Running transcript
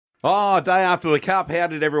Oh, day after the Cup, how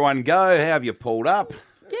did everyone go? How have you pulled up?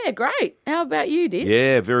 Yeah, great. How about you, Dick?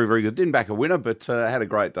 Yeah, very, very good. Didn't back a winner, but had a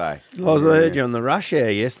great day. Loz, I heard you on the rush hour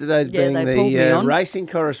yesterday being they pulled me the on. racing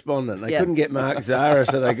correspondent. They couldn't get Mark Zara,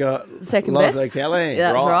 so they got Second Loz best. O'Callaghan.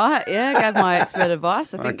 That's right. Yeah, gave my expert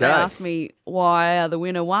advice. I think they Okay. asked me why the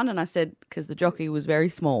winner won, and I said because the jockey was very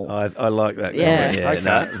small. I like that Yeah. comment. Yeah,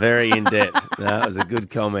 Okay. no, very in-depth. No, it was a good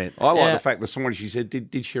comment. I like Yeah. the fact this morning she said,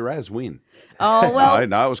 did Shiraz win? Oh, well,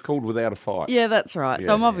 No, it was called without a fight. yeah, that's right.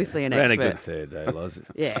 So I'm obviously an Ran a expert. good third day, Loz.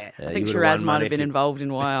 Yeah, I you think would've Shiraz won might money have been if you- involved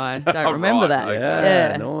in why I don't remember that. okay.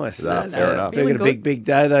 Yeah, Yeah. nice. No, fair enough. We've got Feeling a good. big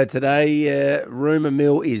day, though, today. Rumour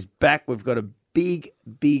Mill is back. We've got a big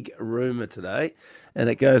rumour today, and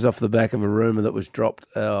it goes off the back of a rumour that was dropped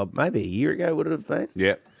maybe a year ago, would it have been?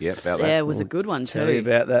 Yeah, about that. Yeah, it was a good one Tell you too.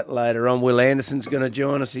 about that later on. Will Anderson's going to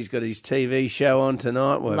join us. He's got his TV show on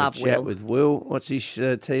tonight. We'll Love have a chat Will. with Will. What's his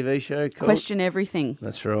TV show called? Question everything.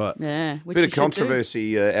 That's right. Yeah, which Bit you of should do.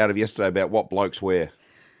 controversy out of yesterday about what blokes wear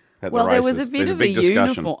at Well, the there was a races. bit There's of a big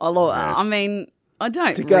discussion. uniform. A lot. Yeah. I mean, I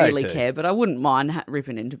don't To go really to. care, but I wouldn't mind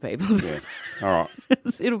ripping into people. Yeah. All right.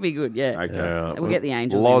 It'll be good. Yeah. Okay. Yeah. We'll get the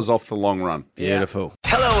Angels. Loz off the long run. Beautiful.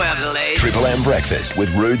 Hello, Adelaide. Triple M Breakfast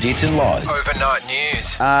with Rue Dits and Loz. Overnight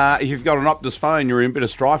news. If you've got an Optus phone, you're in a bit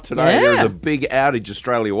of strife today. Yeah. There is a big outage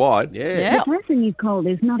Australia-wide. Yeah. Yeah. The person you've called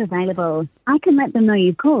is not available. I can let them know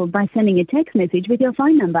you've called by sending a text message with your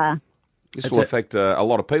phone number. This will affect a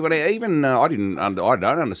lot of people. And even I don't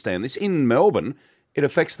understand this. In Melbourne, it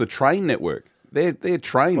affects the train network. Their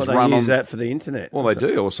trains Well, they run use on that for the internet. Well, they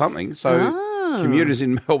do, or something. So commuters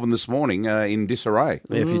in Melbourne this morning are in disarray.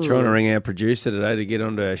 Yeah, if you're trying to ring our producer today to get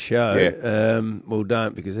onto our show, well,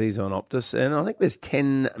 don't, because he's on Optus. And I think there's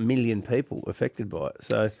 10 million people affected by it.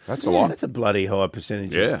 So That's a lot. That's a bloody high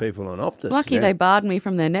percentage Yeah. of people on Optus. Lucky they barred me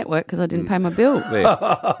from their network because I didn't pay my bill. There.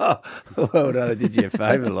 Well, no, they did you a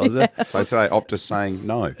favour, Loza. So today, Optus saying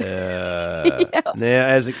no. Now,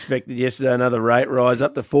 as expected yesterday, another rate rise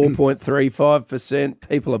up to 4.35%.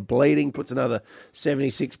 People are bleeding, puts another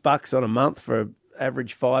 $76 on a month for an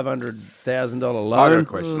average $500,000 I got a loan.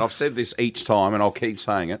 question. I've said this each time, and I'll keep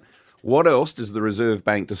saying it. What else does the Reserve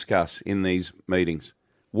Bank discuss in these meetings?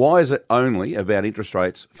 Why is it only about interest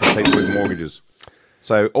rates for people with mortgages?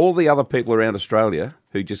 So all the other people around Australia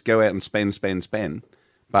who just go out and spend,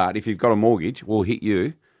 but if you've got a mortgage, we'll hit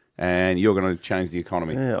you, and you're going to change the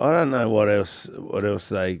economy. Yeah, I don't know what else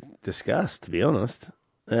they discuss, to be honest.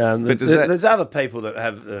 But does that- There's other people that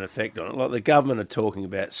have an effect on it. Like the government are talking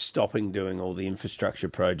about stopping doing all the infrastructure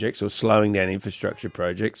projects or slowing down infrastructure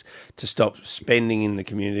projects to stop spending in the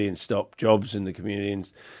community and stop jobs in the community. And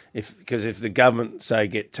because if the government, say,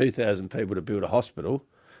 get 2,000 people to build a hospital,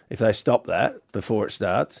 if they stop that before it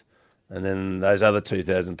starts, and then those other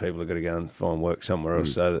 2,000 people have got to go and find work somewhere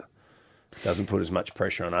else, so that it doesn't put as much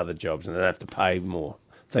pressure on other jobs and they don't have to pay more.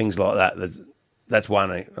 Things like that. That's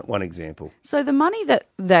one example. So the money that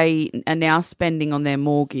they are now spending on their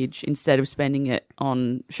mortgage instead of spending it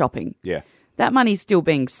on shopping, Yeah. that money's still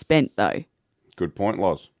being spent though, Good point,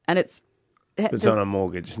 Loz. and it's. It's does- on a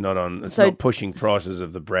mortgage. It's not on. It's So- not pushing prices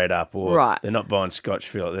of the bread up, or Right. they're not buying Scotch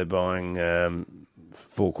fillet. They're buying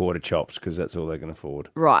 4-quarter chops because that's all they can afford.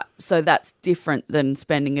 Right, so that's different than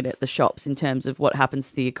spending it at the shops in terms of what happens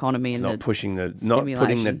to the economy It's and not putting not putting the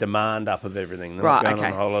stimulation. demand up of everything. They're Right, not going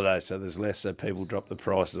okay. on holiday, so there's less. So people drop the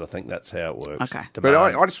prices. I think that's how it works. Okay. But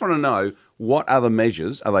Demand. I just want to know, what other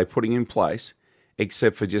measures are they putting in place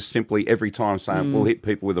except for just simply every time saying, we'll hit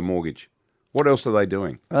people with a mortgage? What else are they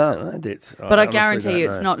doing? Oh, no, that's. But I honestly guarantee don't you,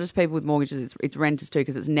 it's know. not just people with mortgages; it's renters too,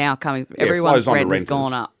 because it's now coming. Yeah, it Everyone's flows on to rent has renters.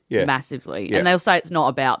 gone up Yeah. massively, Yeah. and they'll say it's not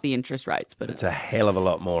about the interest rates, but It's a hell of a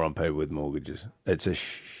lot more on people with mortgages. It's a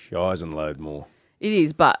shies and load more. it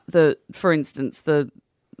is. But for instance,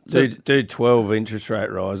 Do 12 interest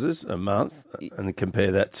rate rises a month and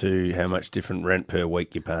compare that to how much different rent per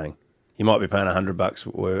week you're paying. You might be paying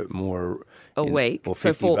 $100 more a week, or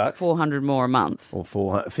so $50 $400 more a month. or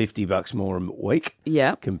 $50 more a week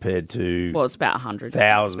Yeah, compared to well, it's about 100.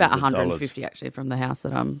 thousands It's about of dollars. 150 actually from the house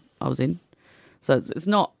that I was in. So it's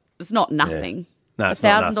not nothing. No, it's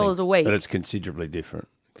not $1,000 nothing, a week. but it's considerably different.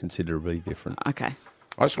 Okay.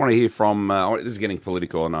 I just want to hear from, this is getting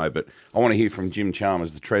political, I know, but I want to hear from Jim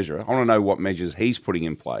Chalmers, the Treasurer. I want to know what measures he's putting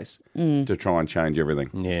in place to try and change everything.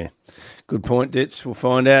 Yeah. Good point, Ditz. We'll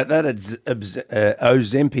find out that. It's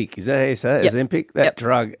Ozempic. Is that how you say it? Yep. Ozempic? That Yep.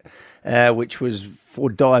 drug which was for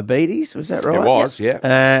diabetes. Was that right? It was, yeah.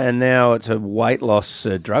 And now it's a weight loss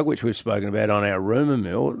drug, which we've spoken about on our rumour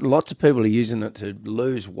mill. Lots of people are using it to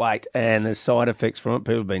lose weight, and there's side effects from it.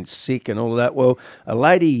 People have been sick and all of that. Well, a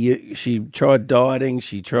lady, she tried dieting.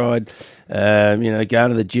 She tried, going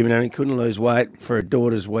to the gym and everything. Couldn't lose weight for her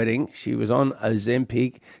daughter's wedding. She was on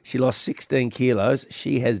Ozempic. She lost 16 kilos.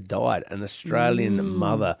 She has died, an Australian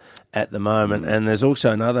mother at the moment. And there's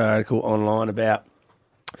also another article online about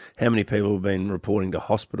how many people have been reporting to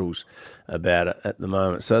hospitals about it at the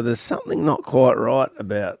moment. So there's something not quite right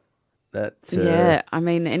about that. Yeah, I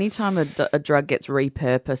mean, anytime a drug gets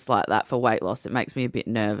repurposed like that for weight loss, it makes me a bit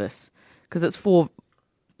nervous because it's for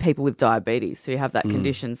people with diabetes who have that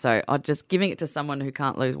condition. So just giving it to someone who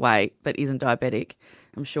can't lose weight but isn't diabetic,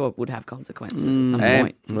 I'm sure it would have consequences at some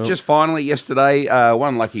point. Just finally, yesterday,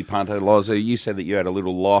 one lucky punter, Loza, you said that you had a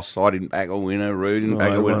little loss. I didn't back a winner. Roo didn't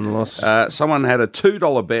back a winner. One loss. Someone had a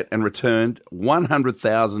 $2 bet and returned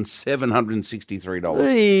 $100,763.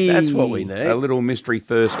 Hey. That's what we need. A little mystery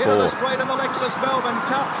first Into the four. straight in the Lexus Melbourne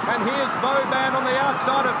Cup, and here's Vauban on the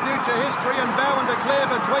outside of Future History and Vow and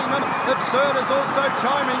Declare between them. Absurd is also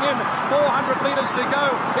chiming in. 400 metres to go.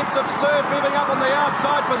 It's Absurd moving up on the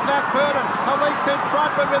outside for Zach Purden. A length in front,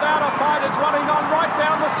 but without a fight, is running on right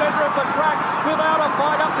down the centre of the track. Without a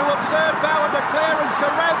fight, up to Absurd, Vow and Declare, and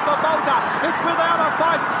Shiraz the bolter. It's without a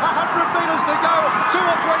fight. 100 metres to go. 2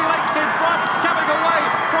 or 3 lengths in front, coming away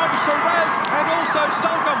from Shiraz and also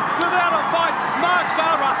Sulcombe. Without a fight, Mark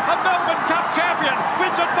Zara, a Melbourne Cup champion,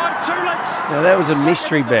 wins it by 2 lengths. Now, that was a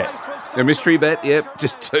mystery bet. A mystery bet, yep.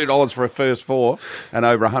 Just $2 for a first four and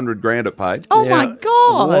over $100,000 it paid. Oh, my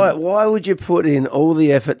God. Why would you put in all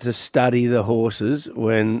the effort to study the horses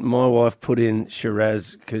when my wife put in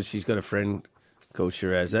Shiraz because she's got a friend called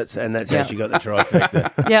Shiraz? That's how she got the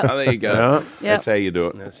trifecta. Yeah. Oh, there you go. Right? Yep. That's how you do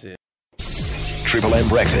it. That's it. Triple M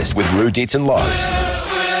Breakfast with Roo Dits and Loz.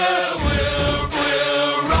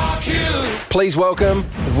 Please welcome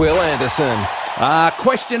Will Anderson.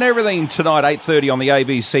 Question everything tonight, 8:30 on the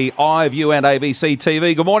ABC iView and ABC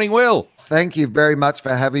TV. Good morning, Will. Thank you very much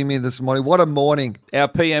for having me this morning. What a morning. Our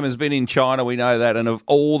PM has been in China, we know that, and of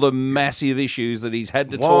all the massive issues that he's had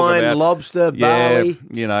to talk Wine, about. lobster, barley.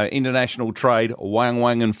 International trade, Wang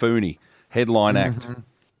Wang and Fooney, headline act.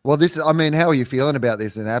 Well, how are you feeling about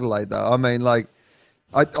this in Adelaide, though? I mean,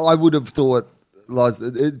 I would have thought, Loz,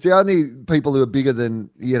 it's the only people who are bigger than,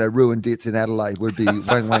 Roo and Dits in Adelaide would be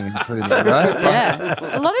Wang Wang and Fooney, right?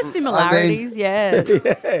 Yeah. A lot of similarities,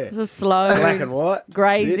 It's a slow. Black and white.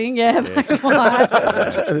 Grazing, black and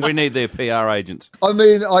white. We need their PR agents. I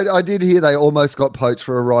mean, I did hear they almost got poached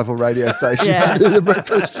for a rival radio station Yeah. to do the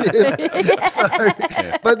breakfast shift.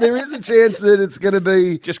 But there is a chance that it's going to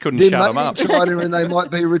be Just couldn't they're shut them made in up. China and they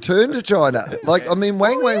might be returned to China. Wang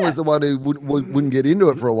Wang was the one who wouldn't get into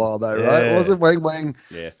it for a while, though, right? Yeah. Wasn't Wang Wang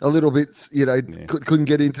a little bit, couldn't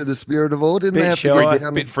get into the spirit of all? Didn't Bit they have shy, to get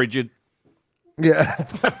down? Bit frigid. Yeah.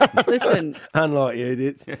 Listen, Unlike you,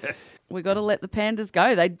 Dits. we got to let the pandas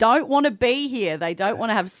go. They don't want to be here. They don't want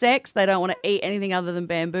to have sex. They don't want to eat anything other than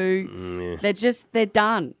bamboo. They're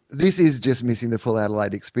done. This is just missing the full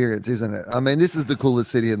Adelaide experience, isn't it? I mean, this is the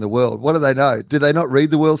coolest city in the world. What do they know? Do they not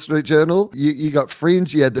read the Wall Street Journal? You got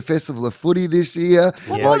Fringe, you had the Festival of Footy this year.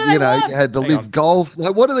 What more do they want? You had the Live Golf.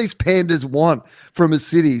 What do these pandas want from a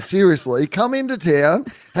city? Seriously, come into town,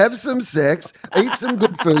 have some sex, eat some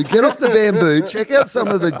good food, get off the bamboo, check out some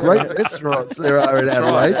of the great restaurants there are in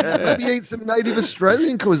Adelaide. Maybe eat some native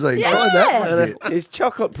Australian cuisine. Try that one. bit. Is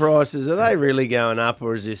chocolate prices, are they really going up,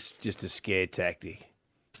 or is this just a scare tactic?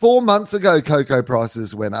 4 months ago, cocoa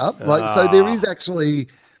prices went up. So there is actually,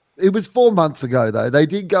 it was 4 months ago though. They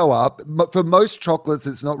did go up. But for most chocolates,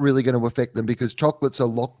 it's not really going to affect them because chocolates are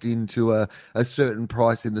locked into a certain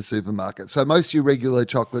price in the supermarket. So most of your regular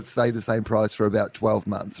chocolates stay the same price for about 12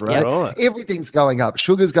 months, right? Yeah, right. Everything's going up.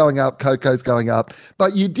 Sugar's going up. Cocoa's going up.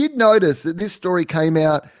 But you did notice that this story came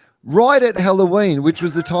out right at Halloween, which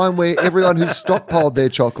was the time where everyone who stockpiled their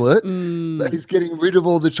chocolate is getting rid of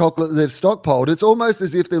all the chocolate that they've stockpiled. It's almost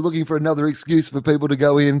as if they're looking for another excuse for people to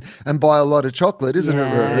go in and buy a lot of chocolate, isn't it,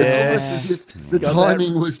 Roo? It's almost as if the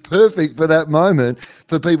timing was perfect for that moment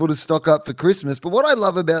for people to stock up for Christmas. But what I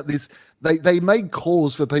love about this, they made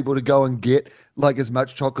calls for people to go and get as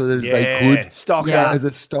much chocolate as they could. Stock up. The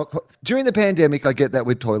stock. During the pandemic, I get that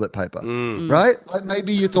with toilet paper, right?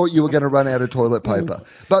 Maybe you thought you were going to run out of toilet paper.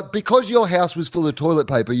 But because your house was full of toilet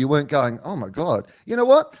paper, you weren't going, oh my God, you know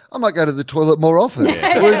what? I might go to the toilet more often.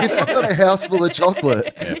 Whereas if I've got a house full of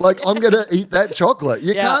chocolate, I'm going to eat that chocolate.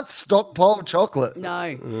 You can't stockpile chocolate.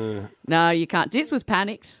 No. No, you can't. Dits was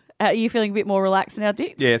panicked. Are you feeling a bit more relaxed now,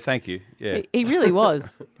 Dits? Yeah, thank you. Yeah. He really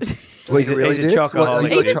was. Well, you really He's a did? What, are chocoholic.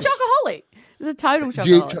 you He's a cho- chocoholic. He's a total do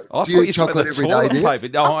you, chocoholic. cho- I do thought you you chocolate said every toilet day, paper.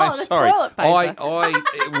 Dits? No, I'm the sorry. toilet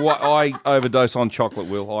paper. I overdose on chocolate,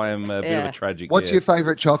 Will. I am a bit of Yeah. a tragic. What's yeah. your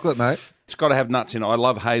favourite chocolate, mate? It's got to have nuts in it. I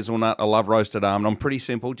love hazelnut. I love roasted almond. I'm pretty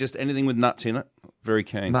simple. Just anything with nuts in it. Very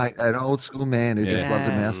keen. Mate, an old school man who just Yeah. loves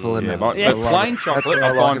a mouthful of Yeah, nuts. but I love plain it. That's chocolate what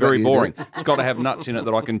I like find about very you, boring. Dits. It's got to have nuts in it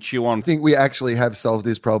that I can chew on. I think we actually have solved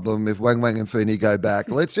this problem. If Wang Wang and Fooney go back,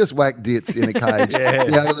 let's just whack Dits in a cage.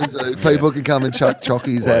 The other zoo. People can come and chuck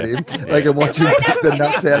chockies at him. They can watch him pick the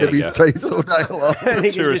nuts out of his teeth all day long. He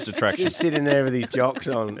can Tourist just, attraction. Just sit in there with his jocks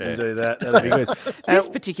on and do that. That'd be good. This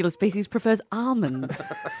particular species prefers almonds.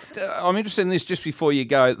 I'm interested in this just before you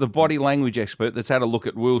go. The body language expert that's had a look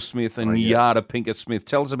at Will Smith and yes. Yada Pinkett Smith.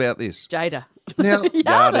 Tell us about this. Jada. Now,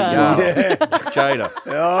 Yada. Jada.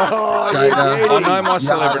 Jada, I know my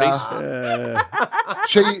celebrities.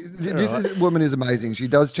 This woman is amazing. She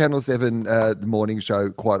does Channel 7, the morning show,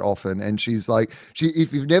 quite often, and she's like,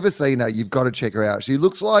 if you've never seen her, you've got to check her out. She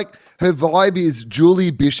looks like her vibe is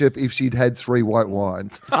Julie Bishop if she'd had 3 white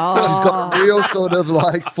wines. She's got a real sort of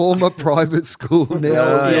like former private school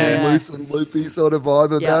now, real loose and loopy sort of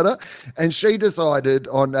vibe about her. And she decided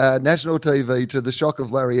on national TV, to the shock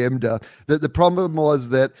of Larry Emder, that the problem was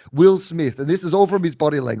that Will Smith, and this is all from his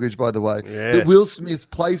body language, by the way, that Will Smith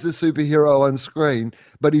plays a superhero on screen,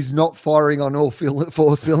 but he's not firing on all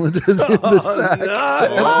 4 cylinders in the sack.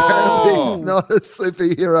 Apparently he's not a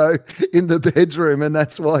superhero in the bedroom, and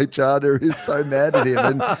that's why Chada is so mad at him.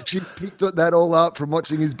 And she's picked that all up from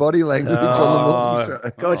watching his body language on the morning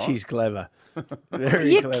show. God, she's clever.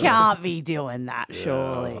 Very You clever. can't be doing that,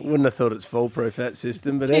 surely. Wouldn't have thought it's foolproof, that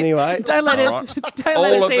system, but anyway. Don't let All us, right. don't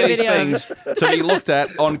let All us of see a these video. things to be looked at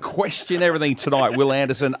on Question Everything tonight. Will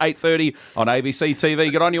Anderson, 8:30 on ABC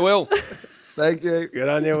TV. Good on you, Will. Thank you. Good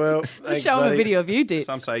on you, Will. Thanks, Show him a buddy. video of you, Dits.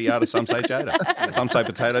 Some say Yada, some say Jada. Some say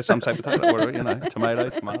potato, some say potato. Whatever,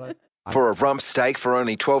 tomato. For a rump steak for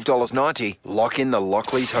only $12.90, lock in the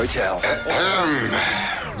Lockleys Hotel.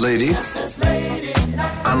 Ladies,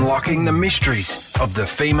 unlocking the mysteries of the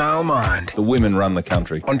female mind. The women run the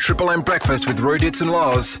country. On Triple M Breakfast with Rudits and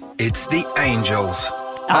Laws, it's the Angels.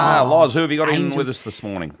 Loz, who have you got in Angels. with us this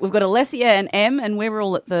morning? We've got Alessia and Em, and we were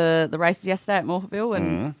all at the races yesterday at Morpheville,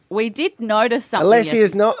 and we did notice something.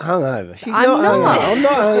 Alessia's not hungover. She's I'm not not. hungover. I'm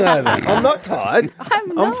not hungover. I'm not tired. I'm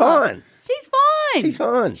I'm not. fine. She's fine. She's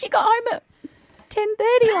fine. She got home at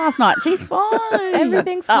 10:30 last night. She's fine.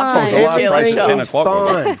 Everything's the fine. last race Everything at 10 is o'clock,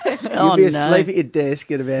 was fine. Oh, You'll be no. asleep at your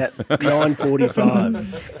desk at about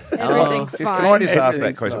 9:45. Everything's Can fine. I just ask that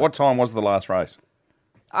Everything's question? fine. What time was the last race?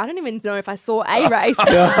 I don't even know if I saw a race.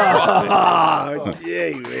 Oh,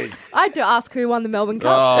 gee whiz. I had to ask who won the Melbourne Cup.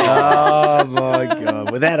 Oh, my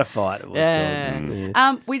God. Without a fight, it was Yeah.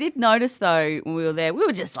 gone. We did notice though when we were there, we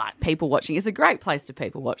were just like people watching. It's a great place to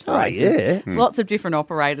people watch the Oh, races. yeah. There's lots of different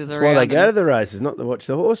operators That's around. why they go and- to the races, not to watch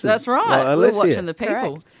the horses. That's right. Like We were Alessia. watching the people.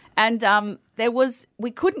 Correct. And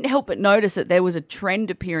we couldn't help but notice that there was a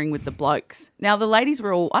trend appearing with the blokes. Now, the ladies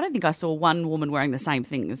were all, I don't think I saw one woman wearing the same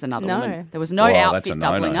thing as another No. woman. There was no Well, that's a outfit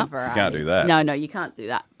no-no. doubling up. You can't do that. No, you can't do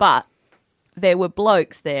that. But there were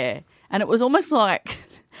blokes there, and it was almost like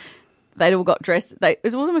they'd all got dressed. It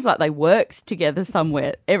was almost like they worked together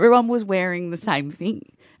somewhere. Everyone was wearing the same thing.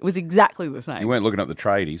 It was exactly the same. You weren't looking at the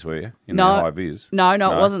tradies, were you? In No. the high vis? No, it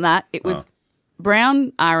wasn't that. It was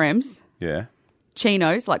brown RMs, Yeah.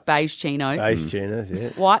 chinos, like beige chinos, Base tuners, yeah.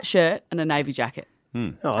 white shirt, and a navy jacket.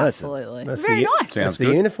 Oh, that's Absolutely. That's Very the, nice. That's Sounds the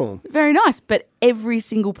good. uniform. Very nice, but every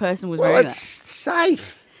single person was Well, wearing it's that.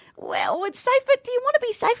 safe. Well, it's safe, but do you want to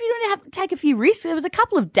be safe? You don't have to take a few risks. There was a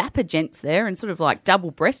couple of dapper gents there and sort of like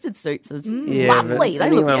double-breasted suits. It was lovely. but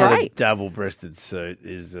They look anyone with a great. double-breasted suit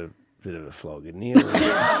is a bit of a flog, isn't he?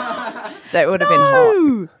 That would have been hot.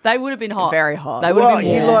 No, they would have been hot. Very hot. They would have What,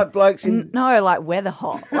 been you warm. like blokes in... No, like weather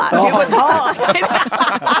hot. Like, it was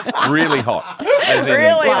hot. Really hot. As in,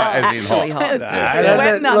 Really as hot. in Actually hot. hot. I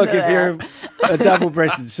Sweating look, under if you're a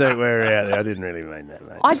double-breasted suit wearer out there, I didn't really mean that,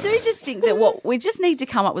 mate. I do just think that what we just need to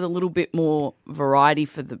come up with a little bit more variety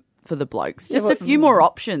for the blokes. Just a few more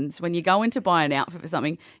options when you go in to buy an outfit for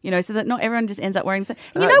something, so that not everyone just ends up wearing the same.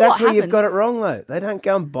 You know that's what where happens? you've got it wrong, though. They don't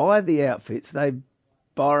go and buy the outfits. They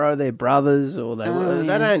borrow their brothers, or they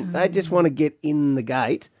don't. They just want to get in the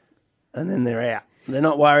gate, and then they're out. They're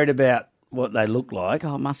not worried about what they look like.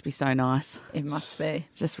 God, it must be so nice. It must be.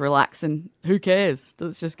 Just relax and who cares?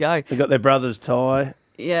 Let's just go. They got their brother's tie,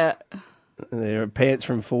 Yeah. their pants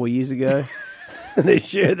from 4 years ago. their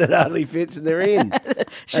shirt that hardly fits and they're in.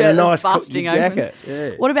 Shirt and a that's nice busting jacket. open. Yeah.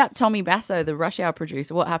 What about Tommy Basso, the Rush Hour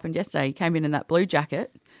producer? What happened yesterday? He came in that blue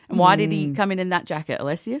jacket. And why did he come in that jacket,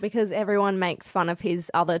 Alessia? Because everyone makes fun of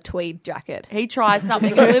his other tweed jacket. He tries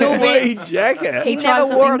something a little bit. Tweed jacket. He tried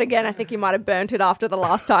never wore something- it again. I think he might have burnt it after the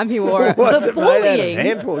last time he wore it. What's the it made out of bullying.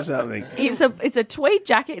 hemp or something? It's a tweed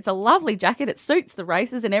jacket. It's a lovely jacket. It suits the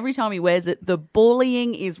races, and every time he wears it, the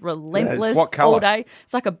bullying is relentless What colour? all day.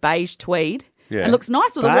 It's like a beige tweed. Yeah. It looks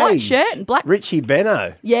nice with a white Beige. shirt and black. Richie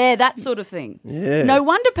Benno. Yeah, that sort of thing. Yeah. No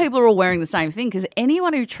wonder people are all wearing the same thing, because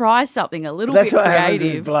anyone who tries something a little That's bit what happens with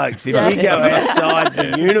creative, blokes. If you go outside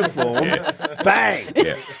the uniform, bang.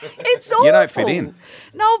 Yeah. it's awful. You don't fit in.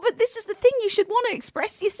 No, but this is the thing. You should want to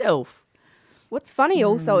express yourself. What's funny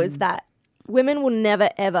also is that women will never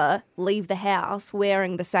ever leave the house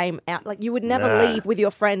wearing the same Like you would never Nah. leave with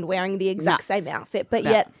your friend wearing the exact Nah. same outfit, but Nah.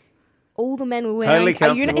 yet all the men were Totally wearing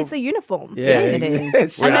comfortable. it's a uniform. Yeah, it is.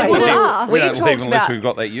 It's And then right. we'll bizarre. We We don't talked leave unless about- we've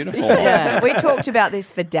got that uniform. Yeah. We talked about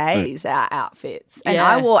this for days, our outfits. And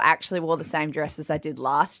Yeah. I actually wore the same dress as I did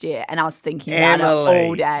last year. And I was thinking about it Emily.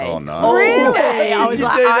 all day. Oh, no. All Really? day. I What'd was you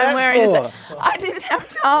like, do I'm that wearing for? this. I didn't have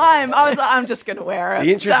time. I was like, I'm just going to wear it.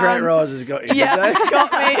 The interest rate Done. rises got you. Yeah, did they? it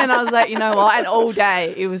got me. And I was like, you know what? And all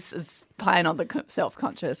day it was playing on the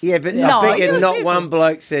self-conscious. Yeah, but No, I bet you you not people- one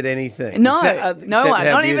bloke said anything. No, Except no one.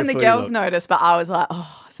 how Not even the beautiful you girls looked. noticed. But I was like, oh,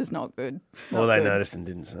 this is not good. Well, they noticed and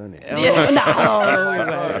didn't say anything. No,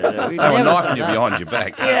 They were knifing you behind your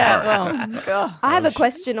back. Yeah, well, God. I have a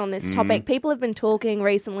question on this topic. People have been talking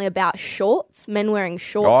recently about shorts, men wearing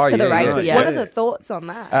shorts Oh, to the yeah, races. yeah. What are the thoughts on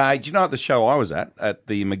that? Do you know at the show I was at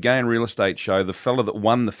the McGain Real Estate Show, the fella that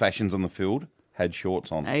won the Fashions on the Field had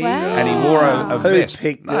shorts on. Hey. Wow. And he wore a Who vest.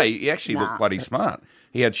 picked No, it? he actually Nah. looked bloody smart.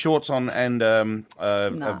 He had shorts on and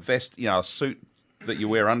a vest, a suit that you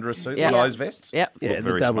wear under a suit, Yeah. one of those vests. Yep. Yeah, Looked the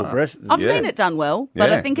very double smart. breast. I've Yeah. seen it done well, but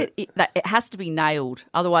Yeah. I think it has to be nailed.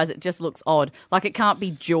 Otherwise, it just looks odd. Like it can't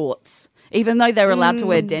be jorts, even though they were allowed to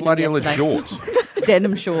wear denim Bloody hell, it's yesterday. jorts.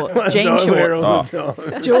 Denim shorts, jean I wear shorts, all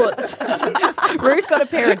the time. jorts. Rue's got a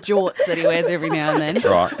pair of jorts that he wears every now and then.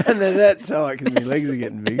 Right. And they're that tight because my legs are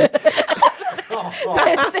getting bigger.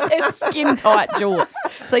 They're skin tight jorts,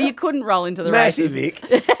 so you couldn't roll into the Massive races.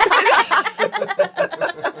 Vic.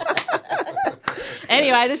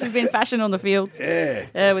 Anyway, this has been Fashion on the Fields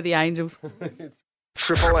with the Angels.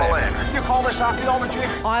 Triple M.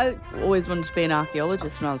 I always wanted to be an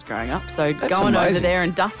archaeologist when I was growing up, so going over amazing. there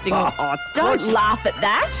and dusting. Oh, don't laugh at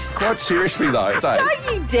that! Quite seriously, though, Dave.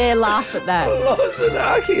 Don't you dare laugh at that! I was an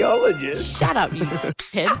archaeologist. Shut up, you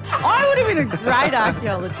head. I would have been a great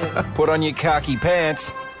archaeologist. Put on your khaki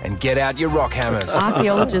pants and get out your rock hammers.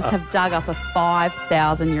 Archaeologists have dug up a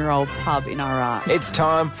 5,000-year-old pub in Iraq. It's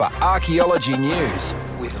time for Archaeology News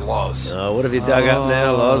with Loz. Oh, what have you dug up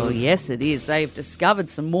now, Oh, Loz? yes, it is. They've discovered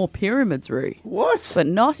some more pyramids, Roo. What? But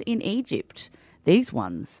not in Egypt. These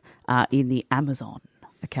ones are in the Amazon.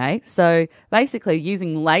 Okay, so basically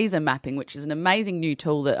using laser mapping, which is an amazing new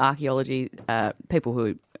tool that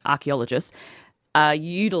archaeologists are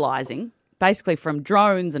utilising, basically from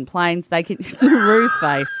drones and planes, they can Rue's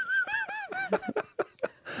face.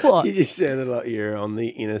 What? You just sounded like you're on the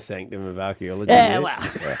inner sanctum of archaeology. Yeah, there. well,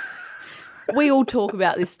 we all talk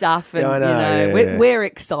about this stuff, and Yeah, I know, yeah, we're, yeah. we're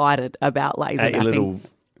excited about laser At your mapping. little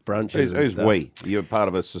brunches and Who's stuff. we? You're part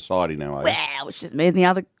of a society now, are you? Well, it's just me and the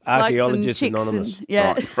other blokes and Archaeologists chicks Anonymous. and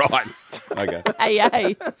yeah, Right. Okay.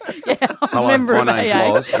 AA. Yeah, I'm a Hello, member of my name's AA.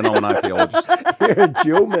 Loz, and I'm an archaeologist. You're a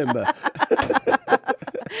dual member.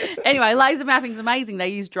 Anyway, laser mapping's amazing. They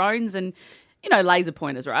use drones and, laser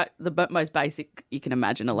pointers, right? The most basic you can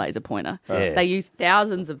imagine a laser pointer. Yeah. They use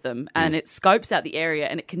thousands of them, and it scopes out the area,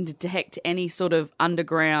 and it can detect any sort of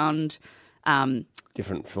underground.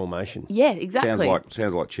 Different formation. Yeah, exactly.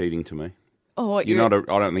 Sounds like cheating to me. Oh, I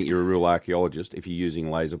don't think you're a real archaeologist if you're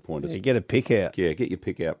using laser pointers. You get a pick out. Yeah, get your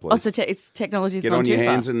pick out, please. Oh, so it's technology's Get gone on too your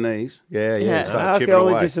far. hands and knees. Yeah. Yeah. Start chipping away.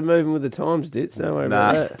 Archaeologists are moving with the times, Dits. Don't worry Nah,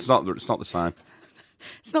 about that. it's not the same.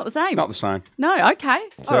 It's not the same. Not the same. No, okay.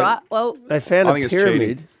 All right. Well, They found I a think it's pyramid.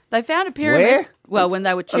 cheating. they found a pyramid. Where? Well, when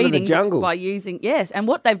they were Under the cheating jungle. by using and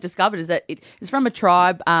what they've discovered is that it is from a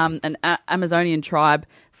tribe, an Amazonian tribe,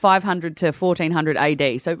 500 to 1400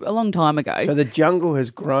 AD, so a long time ago. So the jungle has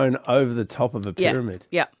grown over the top of a pyramid.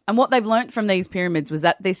 Yeah. And what they've learnt from these pyramids was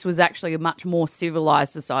that this was actually a much more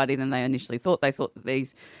civilized society than they initially thought. They thought that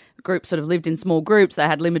these groups sort of lived in small groups. They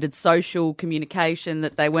had limited social communication,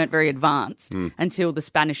 that they weren't very advanced until the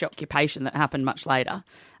Spanish occupation that happened much later.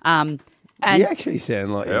 You actually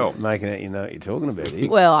sound like you're making out you know what you're talking about here.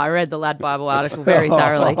 Well, I read the Lad Bible article very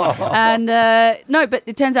thoroughly. And no, but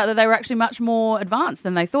it turns out that they were actually much more advanced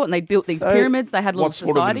than they thought. And they built these pyramids. They had a little What sort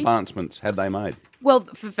of society. advancements had they made? Well,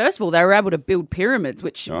 first of all, they were able to build pyramids,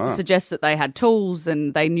 which suggests that they had tools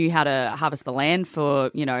and they knew how to harvest the land for,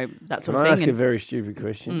 that sort of Can I thing. ask a very stupid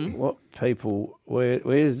question? What people,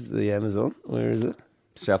 where's the Amazon? Where is it?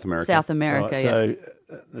 South America. South America, Right, yeah. so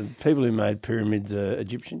the people who made pyramids are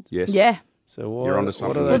Egyptians? Yes. Yeah. So why, You're onto what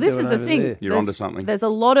something are there. they Well, this doing is the over thing. there? You're onto something. There's a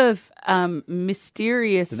lot of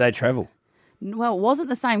mysterious. Did they travel? Well, it wasn't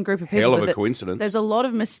the same group of people. Hell of but a coincidence. There's a lot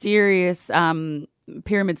of mysterious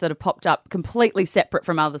pyramids that have popped up completely separate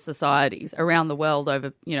from other societies around the world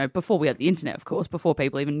over, before we had the internet, of course, before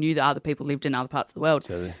people even knew that other people lived in other parts of the world,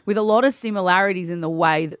 with a lot of similarities in the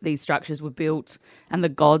way that these structures were built and the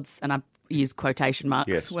gods, and I use quotation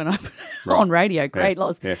marks when I'm on radio, great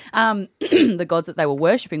lots. Yeah. The gods that they were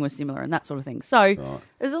worshipping were similar and that sort of thing. So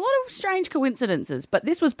there's a lot of strange coincidences, but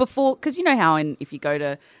this was before, because you know how if you go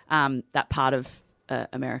to that part of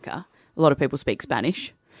America, a lot of people speak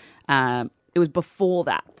Spanish. It was before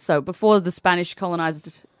that. So before the Spanish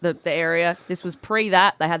colonized the area, this was pre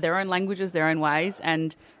that. They had their own languages, their own ways,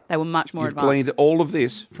 and they were much more You've advanced. gleaned all of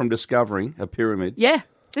this from discovering a pyramid. Yeah,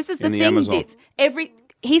 this is the in the thing, Amazon. Ditz.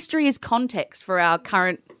 History is context for our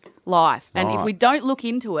current life. And if we don't look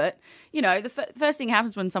into it, the first thing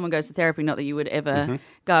happens when someone goes to therapy, not that you would ever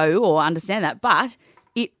go or understand that, but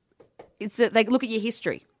it's that they look at your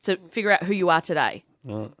history to figure out who you are today.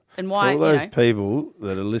 And why, For all those people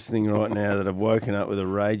that are listening right now that have woken up with a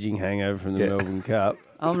raging hangover from the Melbourne Cup.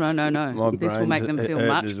 Oh, no. My This will make them brain's feel hurt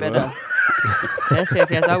much as better. well.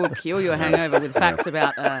 Yes. I will cure your hangover with facts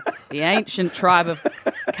about the ancient tribe of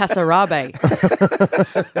Kasarabe.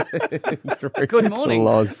 Good morning.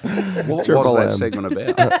 What was that segment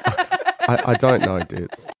about? I don't know,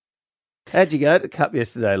 dudes. How'd you go at the Cup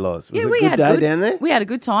yesterday, Loz? Was it a we good had day down there? We had a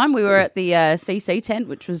good time. We were at the CC tent,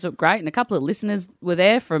 which was great, and a couple of listeners were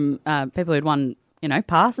there from people who'd won,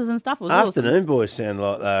 passes and stuff. It was Afternoon awesome. boys sound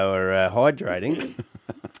like they were hydrating.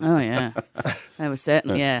 Oh, yeah. They were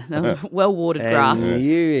certainly, That was well-watered grass. And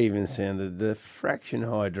you even sounded a fraction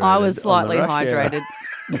hydrated. I was on the slightly rush hour.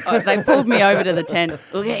 hydrated. They pulled me over to the tent.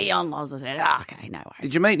 We'll get you on, Loz. I said, okay, no worries.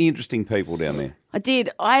 Did you meet any interesting people down there? I did.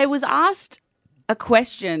 I was asked a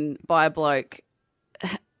question by a bloke.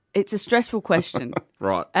 It's a stressful question.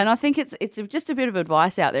 Right. And I think it's just a bit of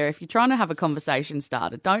advice out there. If you're trying to have a conversation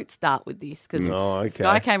started, don't start with this. Because this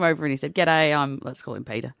guy came over and he said, G'day, let's call him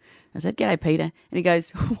Peter. I said, G'day, Peter. And he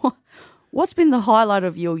goes, what's been the highlight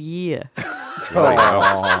of your year?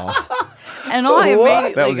 And I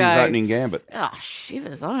immediately That was go, his opening gambit. oh,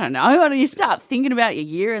 shivers, I don't know. And you start thinking about your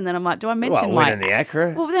year, and then I'm like, do I mention my... winning the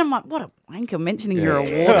Acra? Well, then I'm like, what a wanker mentioning your award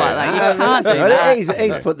like that. You can't do that.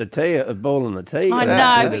 He's put the ball on the tee. I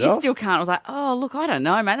know, but you still can't. I was like, oh, look, I don't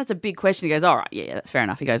know, man. That's a big question. He goes, all right, yeah, that's fair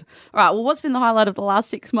enough. He goes, all right, well, what's been the highlight of the last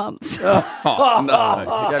 6 months? Oh,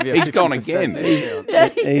 no. He's gone again.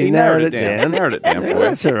 He's narrowed it down. Narrowed it down for you.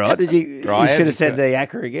 That's all right. You Right, should how'd have said the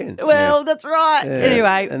Acra again. Well, that's right. Yeah.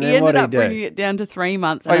 Anyway, And he then ended what'd he up do? bringing it down to 3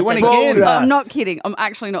 months. Oh, he And I went said, again? I'm not kidding. I'm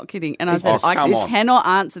actually not kidding. And I said, I come just on. cannot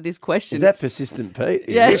answer this question. Is that persistent, Pete?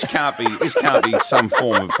 Yeah. This can't be some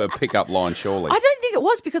form of a pickup line, surely. I don't think it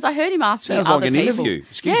was because I heard him asking Sounds other like an people. interview.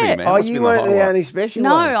 Excuse Yeah. me, man. Oh, What's you been weren't the highlight? only special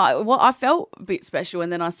No, one. I felt a bit special,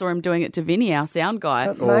 and then I saw him doing it to Vinny, our sound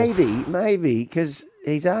guy. But maybe, because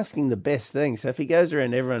he's asking the best thing. So if he goes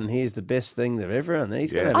around everyone and hears the best thing of everyone,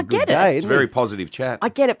 he's going to have I a good get it. day. It's isn't very he? positive chat. I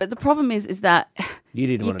get it, but the problem is that You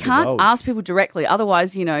didn't you want to can't divulge. ask people directly.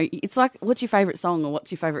 Otherwise, it's like, what's your favourite song or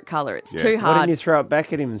what's your favourite colour? It's too Why hard. didn't you throw it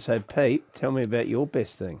back at him and say, Pete, tell me about your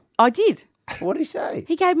best thing? I did. What did he say?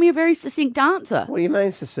 He gave me a very succinct answer. What do you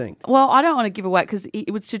mean succinct? Well, I don't want to give away because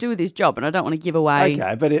it was to do with his job, and I don't want to give away.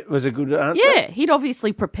 Okay, but it was a good answer. Yeah, he'd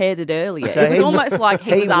obviously prepared it earlier. So It was he- almost like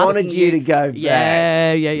he was asking wanted you to go back.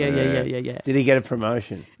 Yeah. Did he get a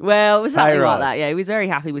promotion? Well, it was something Pay like rise. that. Yeah, he was very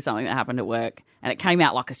happy with something that happened at work, and it came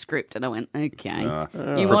out like a script. And I went, okay,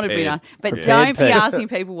 you wanted me to, but Prepared, don't be Pete. asking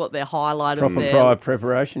people what their highlight of Proper their. prior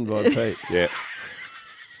preparation by Pete. Yeah.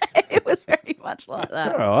 It was very much like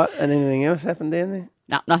that. All right. And anything else happened down there?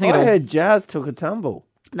 No, nothing at I all. heard Jars took a tumble.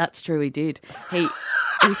 That's true. He did. He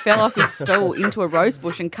fell off his stool into a rose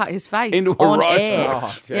bush and cut his face Into a on rose air.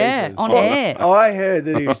 bush. Oh, Yeah, Jesus. on air. I heard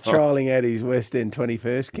that he was trialling out his West End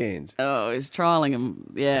 21st cans. Oh, he was trialing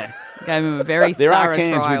him. Yeah, gave him a very There are thorough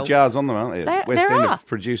cans trial. with jars on them, aren't there? There- West there End are. have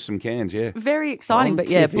produced some cans, yeah. Very exciting, I'm but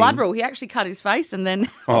yeah, tipping- blood rule. He actually cut his face and then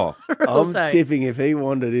Oh, I'm also. tipping if he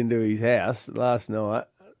wandered into his house last night,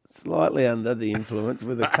 slightly under the influence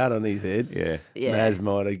with a cut on his head. Yeah. Yeah. Maz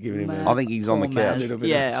might have given him I think he's on the Poor couch. Maz. little bit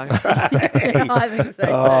Yeah, of a spray. I think so.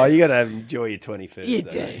 Oh, too. you got to enjoy your 21st. You though.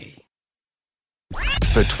 do.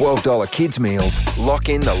 For $12 kids meals, lock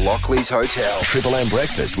in the Lockleys Hotel. Triple M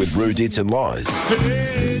breakfast with Rue Dits and Lies.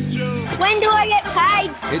 When do I get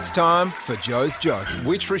paid? It's time for Joe's Joke.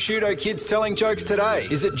 Which prosciutto kid's telling jokes today?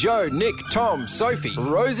 Is it Joe, Nick, Tom, Sophie,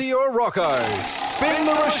 Rosie or Rocco? Spin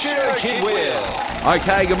the prosciutto kid wheel.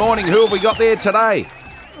 Okay, good morning. Who have we got there today?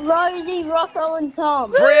 Rosie, Rocco, and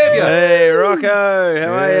Tom. Three of you. Hey, Rocco,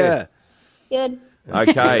 how are you? Good.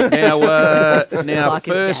 Okay, now like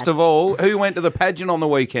his first dad. of all, who went to the pageant on the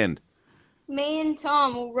weekend? Me and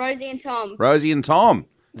Tom, or Rosie and Tom. Rosie and Tom.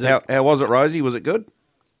 How was it, Rosie? Was it good?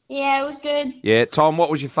 Yeah, it was good. Yeah, Tom,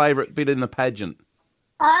 what was your favourite bit in the pageant?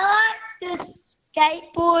 I like the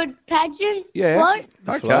skateboard pageant. Yeah. Float.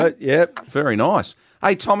 Okay. Float, yep. Very nice.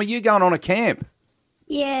 Hey, Tom, are you going on a camp?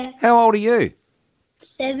 Yeah. How old are you?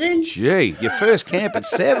 7. Gee, your first camp at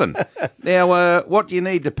 7. Now, what do you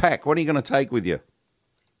need to pack? What are you going to take with you?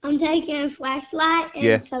 I'm taking a flashlight and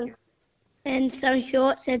Yeah. some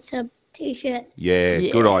shorts and some t-shirts. Yeah,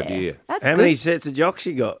 good idea. That's How good. many sets of jocks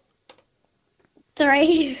you got?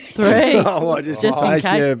 3. 3. Oh, what, just in Just in case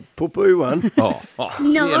case. you poo-poo one. Oh,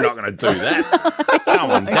 No. you're not going to do that. Come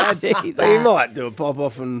on, Dad. See Well, you that. might do a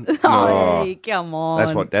pop-off and... Oh, hey, come on.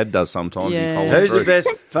 That's what Dad does sometimes. Yeah. He follows Who's through. the best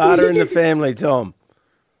farter in the family, Tom?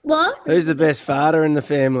 What? Who's the best farter in the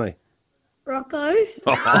family? Rocco. You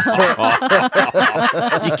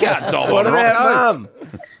can't dob What on about Rocco. Mum?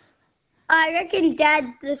 I reckon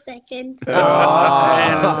Dad's the second.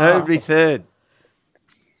 And who'd be third?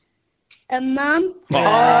 Mum.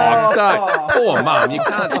 Oh, don't. Poor Mum. You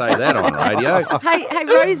can't say that on radio. Hey,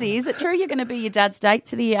 Rosie, is it true you're going to be your dad's date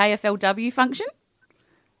to the AFLW function?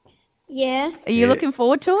 Yeah. Are you looking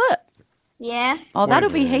forward to it? Yeah. Oh, that'll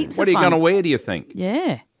be heaps What of are you fun. going to wear, do you think?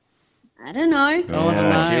 Yeah. I don't know. Oh, I don't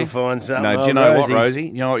know. She'll find something. No, do old you know Rosie. what, Rosie?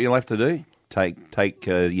 You know what you'll have to do? Take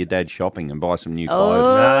your dad shopping and buy some new Oh.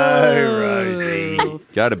 clothes. No, Rosie.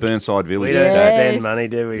 Go to Burnside Village. We don't Yes. spend money,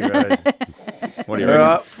 do we, Rose? What do you All reckon?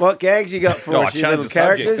 right, what gags you got for Oh, us, you change little the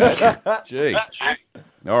subject. characters? Gee.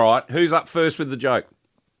 All right, who's up first with the joke?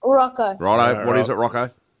 Rocco. Righto, what right. is it,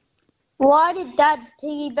 Rocco? Why did Dad's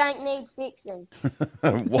piggy bank need fixing?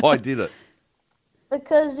 Why did it?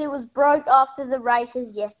 Because it was broke after the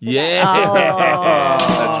races yesterday. Yeah, Oh.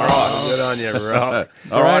 that's right. Good on you, Rock.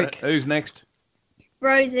 All right, who's next?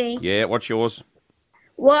 Rosie, Yeah, what's yours?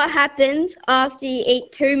 what happens after you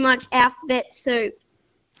eat too much alphabet soup?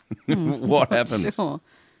 What happens? Sure.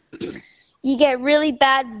 You get really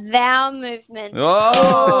bad vowel movement.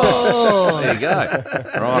 Oh, there you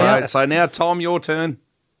go. Right, so now, Tom, your turn.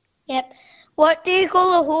 Yep. What do you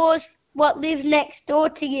call a horse what lives next door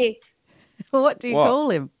to you? What do you What? call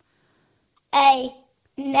him? A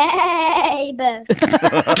neighbour.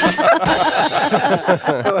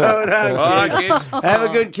 Well done, All right, kid. kids. Have a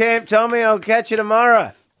good camp, Tommy. I'll catch you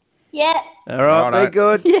tomorrow. Yeah. All right, Righto. be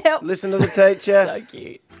good. Yep. Listen to the teacher. So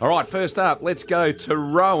cute. All right, first up, let's go to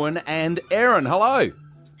Rowan and Erin. Hello.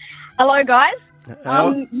 Hello, guys.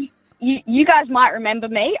 Oh, You guys might remember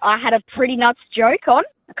me. I had a pretty nuts joke on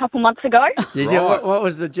a couple months ago. did you? Right. What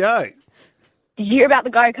was the joke? Did you hear about the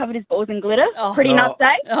guy who covered his balls in glitter? Oh. Pretty nuts, eh?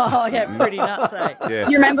 Oh, yeah, pretty nuts, eh? Yeah.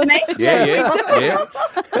 You remember me? Yeah.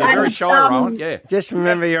 Very shy, Rowan. Yeah. Just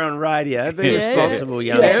remember you're on radio. Be Yeah. responsible,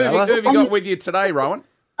 young Yeah, who fella. have you got with you today, Rowan?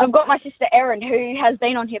 I've got my sister Erin, who has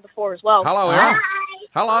been on here before as well. Hello, Erin.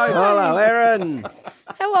 Hello. Hello, Erin.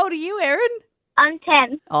 How old are you, Erin? I'm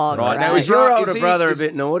 10. Oh, Right, now Is your Ro- older he- brother a is-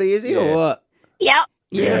 bit naughty, is he, Yeah. or what? Yep.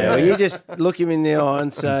 Yeah. Well, you just look him in the eye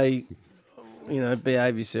and say,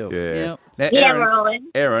 behave yourself. Yeah. Yep. Now, Yeah, Erin, Rowan.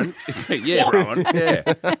 Erin. Yeah, Rowan.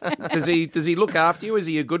 Yeah. Does he look after you? Is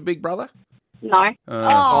he a good big brother? No.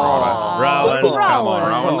 Righto. Rowan. Come on,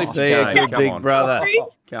 Rowan. Lift Be your a game. good Come big on. brother.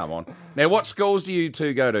 Come on. Now, what schools do you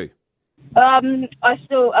two go to? I'm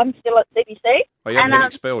still at CBC. Oh, you haven't and, been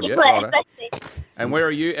expelled yet. we're at Righto. FSC. And where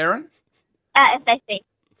are you, Erin? At FSC.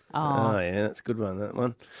 Oh, yeah, that's a good one, that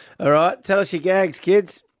one. All right, tell us your gags,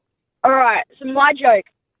 kids. All right, so my joke.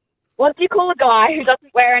 What do you call a guy who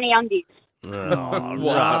doesn't wear any undies? Oh,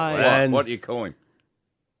 What do you call him?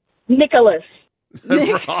 Nicholas.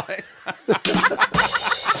 Right.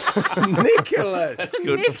 Nicholas. That's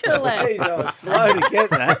good. Nicholas. Jeez, I was slow to get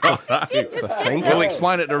that. We'll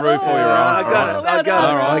explain it to Rue for you, I Rowan. got it. I got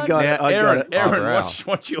All it. right. I got Now, it. I got Erin, it. Erin, wow.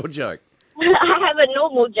 what's your joke? I have a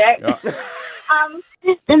normal joke. Yeah.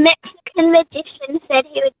 The Mexican magician said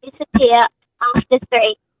he would disappear after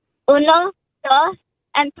 3. Uno, dos,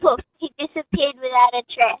 and poof, he disappeared without a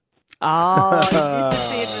trace. Oh, he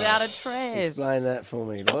disappeared without a trace. Explain that for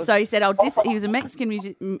me, Loz. So he said, he was a Mexican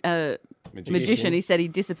magician. He said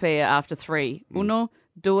he'd disappear after 3. Uno,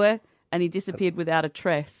 due, and he disappeared without a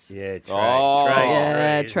tress. Yeah, Trace.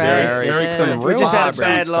 Yeah, Trace. Yeah. We just had a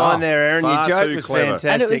bad line there, Aaron. Far Your joke too was clever.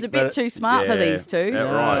 fantastic. And it was a bit but- too smart for these two. Yeah,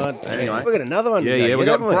 right. Anyway. We've got another one. Yeah, to go yeah. We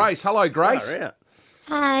yet, got haven't Grace. Hello, Grace. Far out.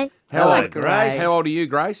 Hi. Hello, Grace. How old are you,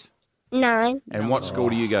 Grace? 9. And what school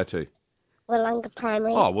do you go to? Wollonga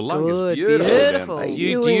Primary. Oh, Wollonga's Good, beautiful. beautiful. Down there.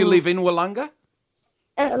 Do you live in Wollonga?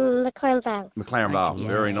 McLaren Vale. McLaren Vale. Yeah.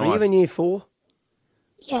 Very Are you nice. in year 4?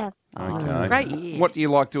 Yeah. Okay. Great year. What do you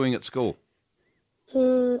like doing at school?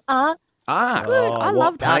 Art. Ah. Good. I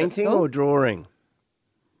loved art at painting school. or drawing?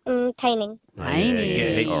 Painting. Painting.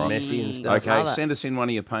 Get heaps All right. messy and stuff. Okay, Love it. send us in one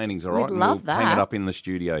of your paintings, all We'd right? And love we'll hang that. it up in the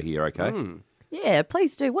studio here, okay? Yeah,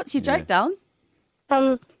 please do. What's your joke, darling?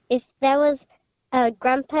 If there was a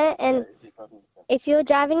grandpa and if you were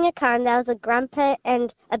driving a car and there was a grandpa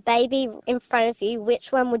and a baby in front of you,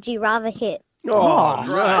 which one would you rather hit? Oh,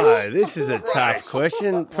 no. This is a tough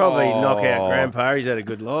question. Probably knock out Grandpa. He's had a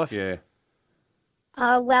good life. Yeah.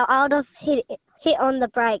 Well, I would have hit on the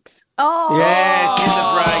brakes. Oh, Yes, hit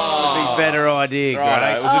the brakes would be a better idea, Right,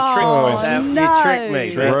 Grace. it was a trick Oh, question. no. You tricked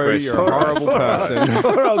me. Roo, you're a horrible person.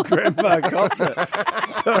 Poor old Grandpa Copter.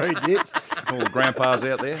 Sorry, Ditz. All the grandpas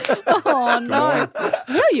out there. Oh, no.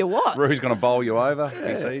 Tell you what. Rue's going to bowl you over if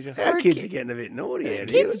he sees you. Our kids are getting a bit naughty out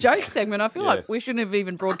here. Kids' joke segment. I feel like we shouldn't have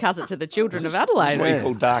even broadcast it to the children of Adelaide. What you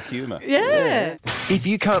call dark humour. Yeah. If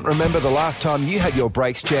you can't remember the last time you had your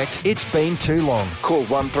brakes checked, it's been too long. Call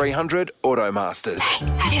 1300 Automasters.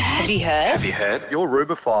 Have you heard? Have you heard? Your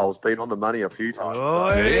Ruber file's been on the money a few times. Oh,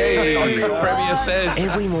 Premier says.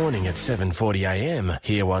 Every morning at 7:40am,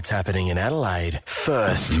 hear what's happening in Adelaide.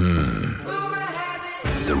 First,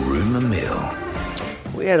 the rumour mill.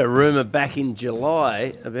 We had a rumour back in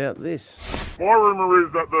July about this. My rumour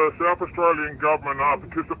is that the South Australian government are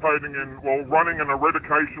participating in, running an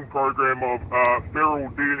eradication program of feral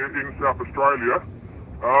deer in South Australia.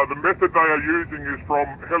 The method they are using is from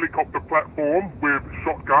helicopter platform with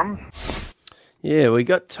shotguns. Yeah, we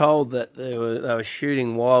got told that they were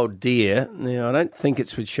shooting wild deer. Now, I don't think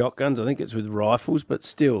it's with shotguns. I think it's with rifles, but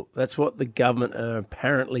still, that's what the government are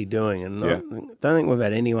apparently doing. And I don't think we've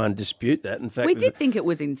had anyone dispute that. In fact, We did think it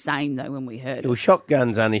was insane, though, when we heard well, it.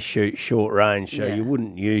 shotguns only shoot short range, so Yeah. you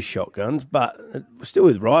wouldn't use shotguns, but still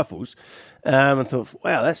with rifles. I thought,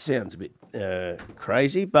 wow, that sounds a bit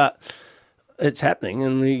crazy, but it's happening,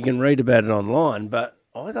 and you can read about it online. But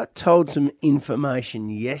I got told some information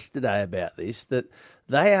yesterday about this, that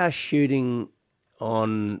they are shooting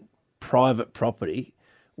on private property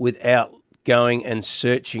without going and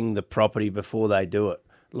searching the property before they do it.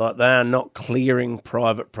 Like, they are not clearing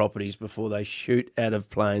private properties before they shoot out of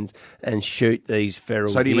planes and shoot these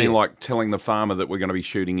feral So do you deer. mean like telling the farmer that we're going to be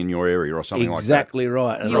shooting in your area or something like that? Exactly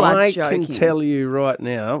right. And You are I joking. can tell you right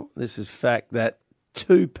now, this is fact, that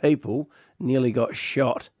 2 people nearly got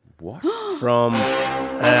shot. What? From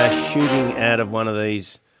shooting out of one of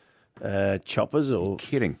these choppers. Or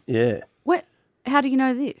kidding. Yeah. What? How do you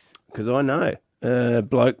know this? Because I know. A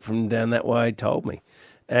bloke from down that way told me.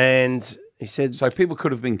 And he said... So people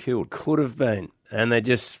could have been killed? Could have been. And they're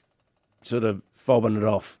just sort of fobbing it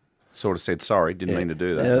off. Sort of said, sorry, didn't mean to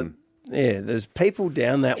do that. Yeah, there's people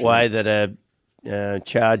down that way that are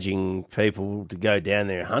charging people to go down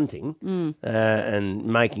there hunting and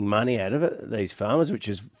making money out of it, these farmers, which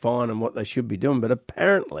is fine and what they should be doing. But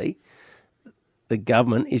apparently the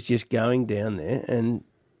government is just going down there and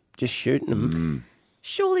just shooting them.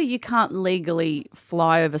 Surely you can't legally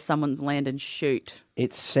fly over someone's land and shoot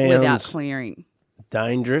It sounds without clearing.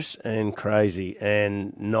 dangerous and crazy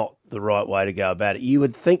and not the right way to go about it. You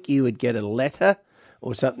would think you would get a letter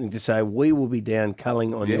or something to say, we will be down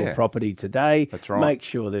culling on your property today. That's right. Make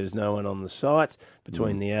sure there's no one on the site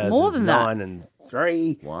between the hours More of than that. 9 and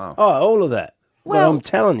 3. Wow. Oh, all of that. Well, I'm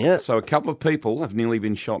telling you. So a couple of people have nearly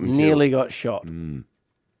been shot and Nearly killed. got shot.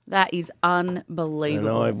 That is And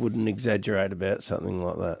unbelievable. I wouldn't exaggerate about something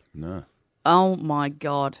like that. No. Oh my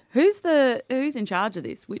God! Who's in charge of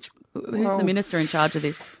this? Who's the minister in charge of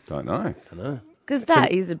this? Don't know. Because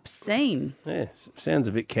that is obscene. Yeah, sounds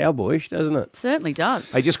a bit cowboyish, doesn't it? Certainly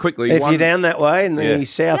does. Hey, just quickly. If you're down that way in the Yeah.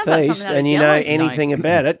 Sounds like southeast something out of and you know Yellowstone. anything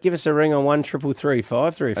about it, give us a ring on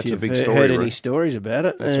 133353 if That's a you've big story, heard Ray. any stories about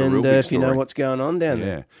it, That's a and real big if you know story. what's going on down Yeah.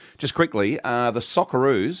 there. Just quickly, the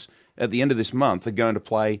Socceroos at the end of this month are going to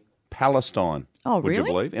play Palestine. Oh, would you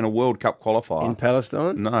really? believe? In a World Cup qualifier. In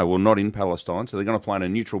Palestine? No, well, not in Palestine. So they're going to play in a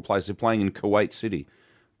neutral place. They're playing in Kuwait City.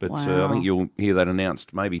 But I Wow. think you'll hear that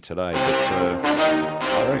announced maybe today. But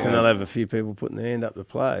I reckon they'll have a few people putting their hand up to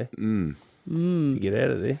play. to get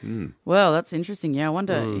out of there. Well, that's interesting. Yeah, I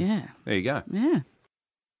wonder. Yeah. There you go. Yeah.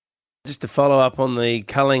 Just to follow up on the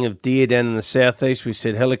culling of deer down in the southeast, we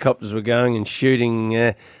said helicopters were going and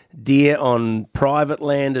shooting deer on private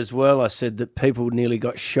land as well. I said that people nearly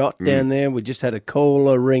got shot down there. We just had a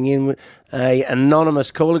caller ring in, with a anonymous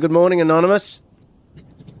caller. Good morning, Anonymous.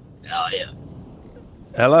 Oh, yeah.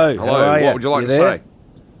 Hello. Hello. How are What you? would you like You to there? say?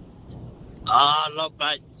 Look,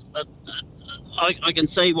 mate, I can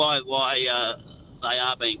see why they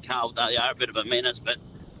are being culled. They are a bit of a menace, but,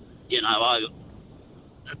 you know,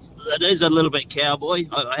 it is a little bit cowboy.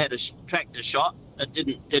 I had a tractor shot. It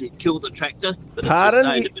didn't kill the tractor, but it Pardon?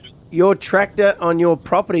 sustained a bit of... Your tractor on your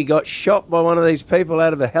property got shot by one of these people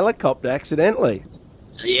out of a helicopter accidentally.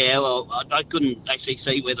 Yeah, well, I couldn't actually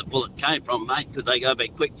see where the bullet came from, mate, because they go a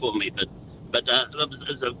bit quick for me. But it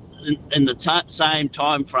was in the same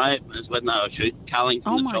time frame as when they were culling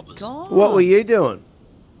from the choppers. God. What were you doing?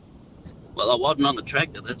 Well, I wasn't on the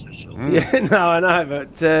tractor, that's for sure. Yeah, no, I know,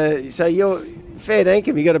 but so you're fair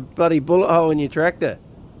dinkum. You got a bloody bullet hole in your tractor.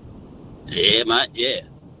 Yeah, mate, yeah.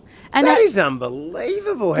 And that is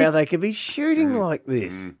unbelievable how they could be shooting like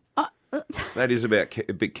this. That is about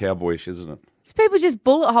a bit cowboyish, isn't it? So people just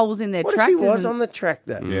bullet holes in their What if tractors. he was and- on the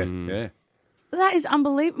tractor? Yeah. That is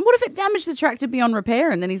unbelievable. What if it damaged the tractor beyond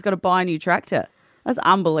repair and then he's got to buy a new tractor? That's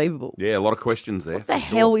unbelievable. Yeah, a lot of questions there. What the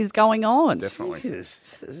hell is going on? Definitely.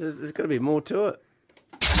 Jesus, there's got to be more to it.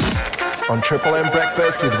 On Triple M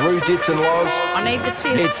Breakfast with Roo, Dits and Loz, I need the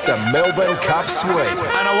tip. it's the Melbourne Cup Sweep.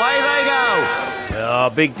 And away they go.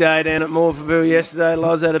 Oh, big day down at Morphettville yesterday.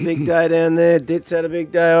 Loz had a big day down there. Dits had a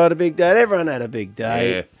big day. I had a big day. Everyone had a big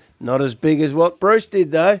day. Yeah. Not as big as what Bruce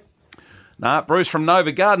did, though. Nah, Bruce from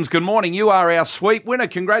Nova Gardens, good morning. You are our sweep winner.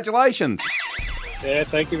 Congratulations. Yeah,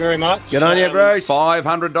 thank you very much. Good on you, Bruce.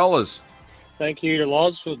 $500. Thank you to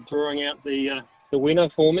Loz for drawing out the winner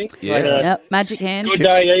for me. Yeah. Made a Yep, magic hand. Good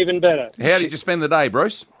day, even better. How did you spend the day,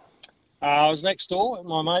 Bruce? I was next door at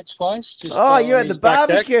my mate's place. Just, Oh, you had his the back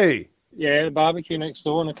deck. barbecue. Yeah, the barbecue next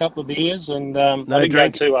door and a couple of beers, and No I didn't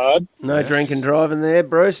drink. go too hard. No drink and driving there,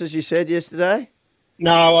 Bruce, as you said yesterday.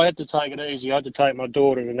 No, I had to take it easy. I had to take my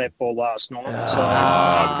daughter to netball last night.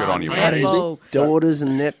 Oh, good on you, mate. Netball. Daughters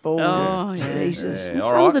and netball. Oh, Jesus. Yeah, My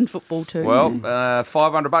all son's right. in football too. Well,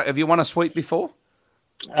 $500. Have you won a sweep before?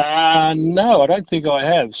 No, I don't think I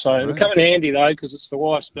have. So it'll come in handy, though, because it's the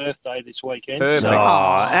wife's birthday this weekend. Perfect. So,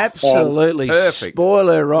 Oh, absolutely. Perfect. Spoil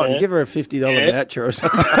her right and Yeah. give her a $50 Yeah. voucher or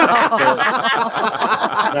something.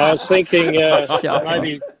 I was thinking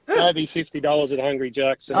maybe $50 at Hungry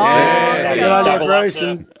Jack's. And Yeah, good on you, double up Bruce, the-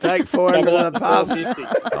 and take 400 double to up the pub.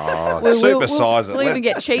 $4.50. Oh, We'll supersize it. We'll even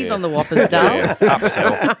get cheese on the Whoppers, Dale. Yeah,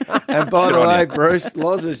 upsell. And by Good the on way, you. Bruce,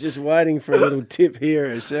 Loz is just waiting for a little tip here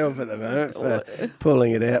herself at the moment for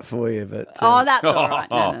pulling it out for you. But Oh, that's all right.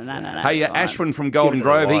 No. Hey, that's fine. Ashwin from Golden Give it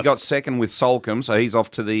a Grove, he life. got second with Solcombe, so he's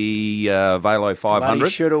off to the Velo 500.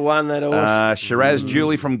 should have won that horse. Shiraz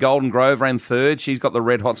Julie from Golden Grove ran third. She's got the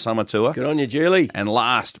Red Hot Summer Tour. Good on you, Julie. And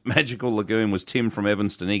last, Magical Lagoon was Tim from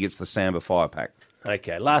Evanston. He gets the Samba Fire Pack.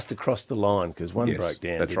 Okay, last to cross the line because one Yes, broke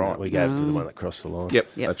down. that's didn't it? right. We gave it to the one that crossed the line. Yep,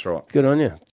 that's right. Good on you.